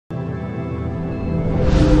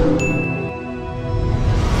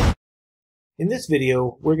In this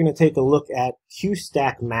video, we're going to take a look at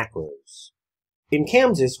QStack macros. In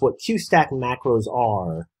Kansas, what QStack macros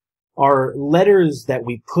are letters that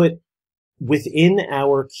we put within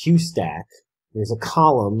our QStack. There's a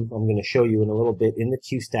column I'm going to show you in a little bit in the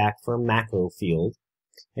QStack for a macro field.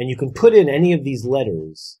 And you can put in any of these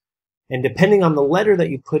letters. And depending on the letter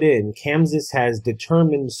that you put in, Kansas has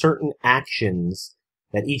determined certain actions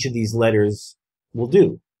that each of these letters will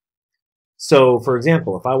do. So, for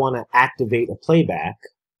example, if I want to activate a playback,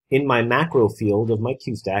 in my macro field of my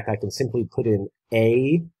QStack, I can simply put in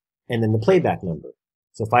A and then the playback number.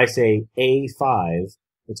 So if I say A5,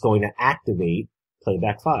 it's going to activate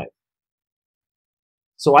playback 5.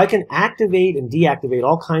 So I can activate and deactivate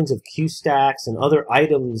all kinds of QStacks and other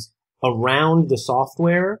items around the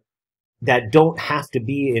software that don't have to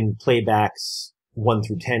be in playbacks 1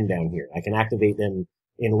 through 10 down here. I can activate them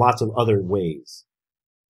in lots of other ways.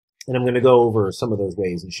 And I'm going to go over some of those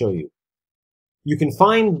ways and show you. You can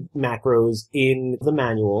find macros in the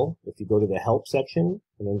manual if you go to the help section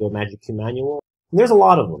and then go MagicQ manual. And there's a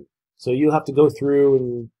lot of them. So you'll have to go through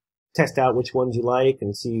and test out which ones you like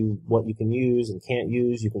and see what you can use and can't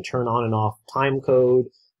use. You can turn on and off time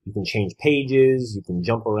code. You can change pages. You can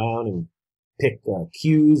jump around and pick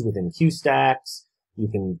cues within QStacks. You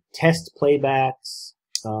can test playbacks.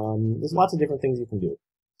 There's lots of different things you can do.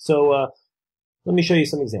 So let me show you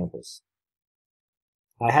some examples.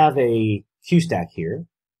 I have a QStack here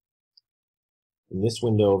in this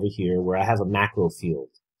window over here where I have a macro field.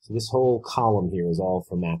 So this whole column here is all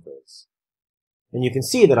for macros. And you can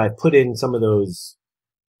see that I've put in some of those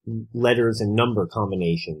letters and number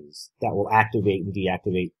combinations that will activate and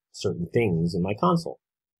deactivate certain things in my console.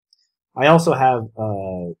 I also have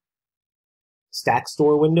a stack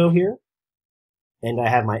store window here, and I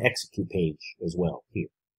have my execute page as well here.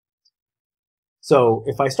 So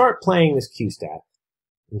if I start playing this QStack,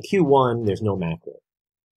 in Q1 there's no macro.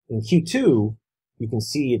 In Q2, you can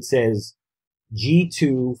see it says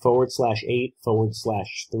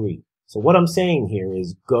G2/8/3. So what I'm saying here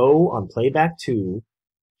is go on playback 2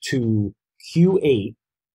 to Q8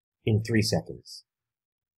 in 3 seconds.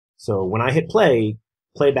 So when I hit play,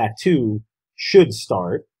 playback 2 should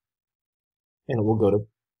start, and it will go to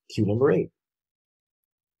Q number 8.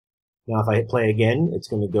 Now if I hit play again, it's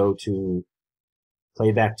going to go to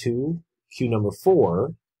playback 2, Q number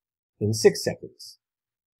 4 in 6 seconds.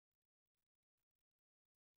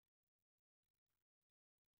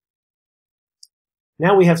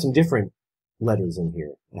 Now we have some different letters in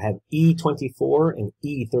here. I have E24 and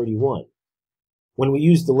E31. When we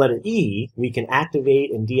use the letter E, we can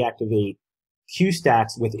activate and deactivate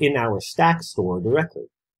QStacks within our stack store directly.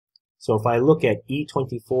 So if I look at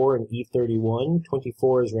E24 and E31,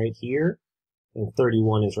 24 is right here, and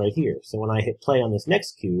 31 is right here. So when I hit play on this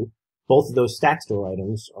next Q, both of those stack store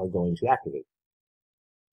items are going to activate.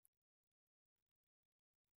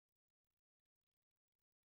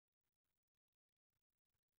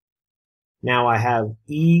 Now I have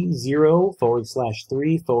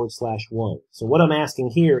E0/3/1. So what I'm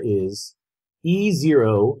asking here is,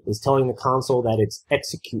 E0 is telling the console that it's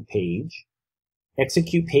execute page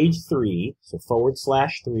 3, so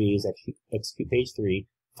 /3 is execute page 3,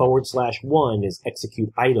 /1 is execute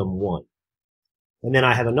item 1. And then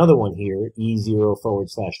I have another one here,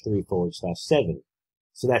 E0/3/7.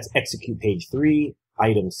 So that's execute page 3,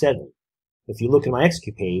 item 7. If you look at my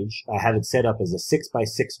execute page, I have it set up as a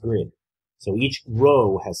 6x6 grid. So each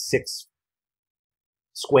row has 6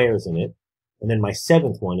 squares in it, and then my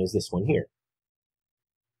 7th one is this one here.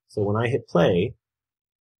 So when I hit play,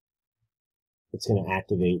 it's going to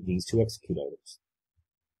activate these 2 execute items.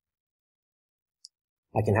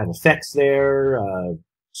 I can have effects there,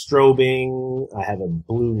 strobing, I have a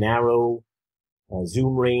blue narrow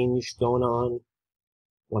zoom range going on.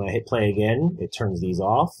 When I hit play again, it turns these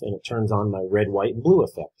off, and it turns on my red, white, and blue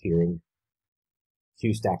effect here in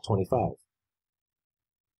QStack 25.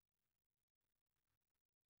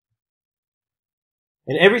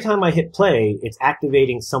 And every time I hit play, it's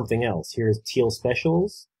activating something else. Here's teal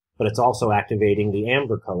specials, but it's also activating the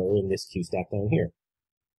amber color in this QStack down here.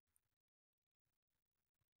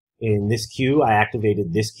 In this queue, I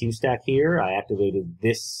activated this QStack here. I activated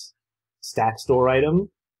this stack store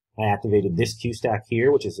item. I activated this QStack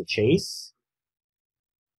here, which is a chase.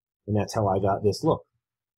 And that's how I got this look.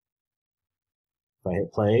 If I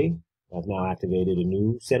hit play, I've now activated a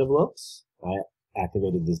new set of looks. I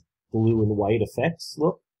activated this blue and white effects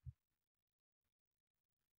look.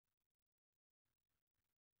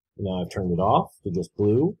 Now I've turned it off to just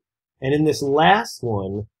blue. And in this last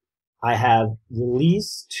one, I have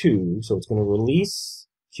release 2, so it's going to release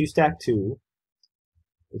QStack 2.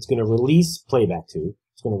 It's going to release playback 2.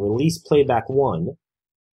 It's going to release playback 1,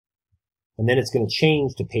 and then it's going to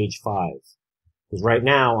change to page 5. Because right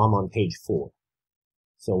now I'm on page 4.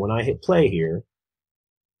 So when I hit play here,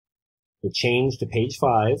 it changed to page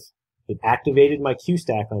 5. It activated my Q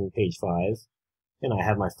stack on page 5, and I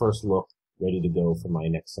have my first look ready to go for my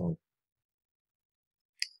next song.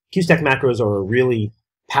 Q stack macros are a really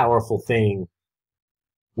powerful thing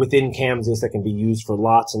within Camsys that can be used for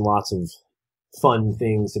lots and lots of fun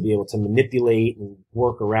things, to be able to manipulate and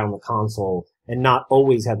work around the console and not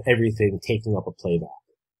always have everything taking up a playback.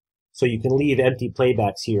 So you can leave empty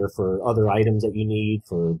playbacks here for other items that you need,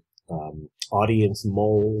 for audience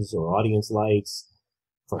moles or audience lights,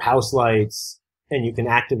 for house lights, and you can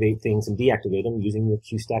activate things and deactivate them using your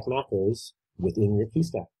Q stack macros within your Q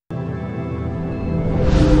stack.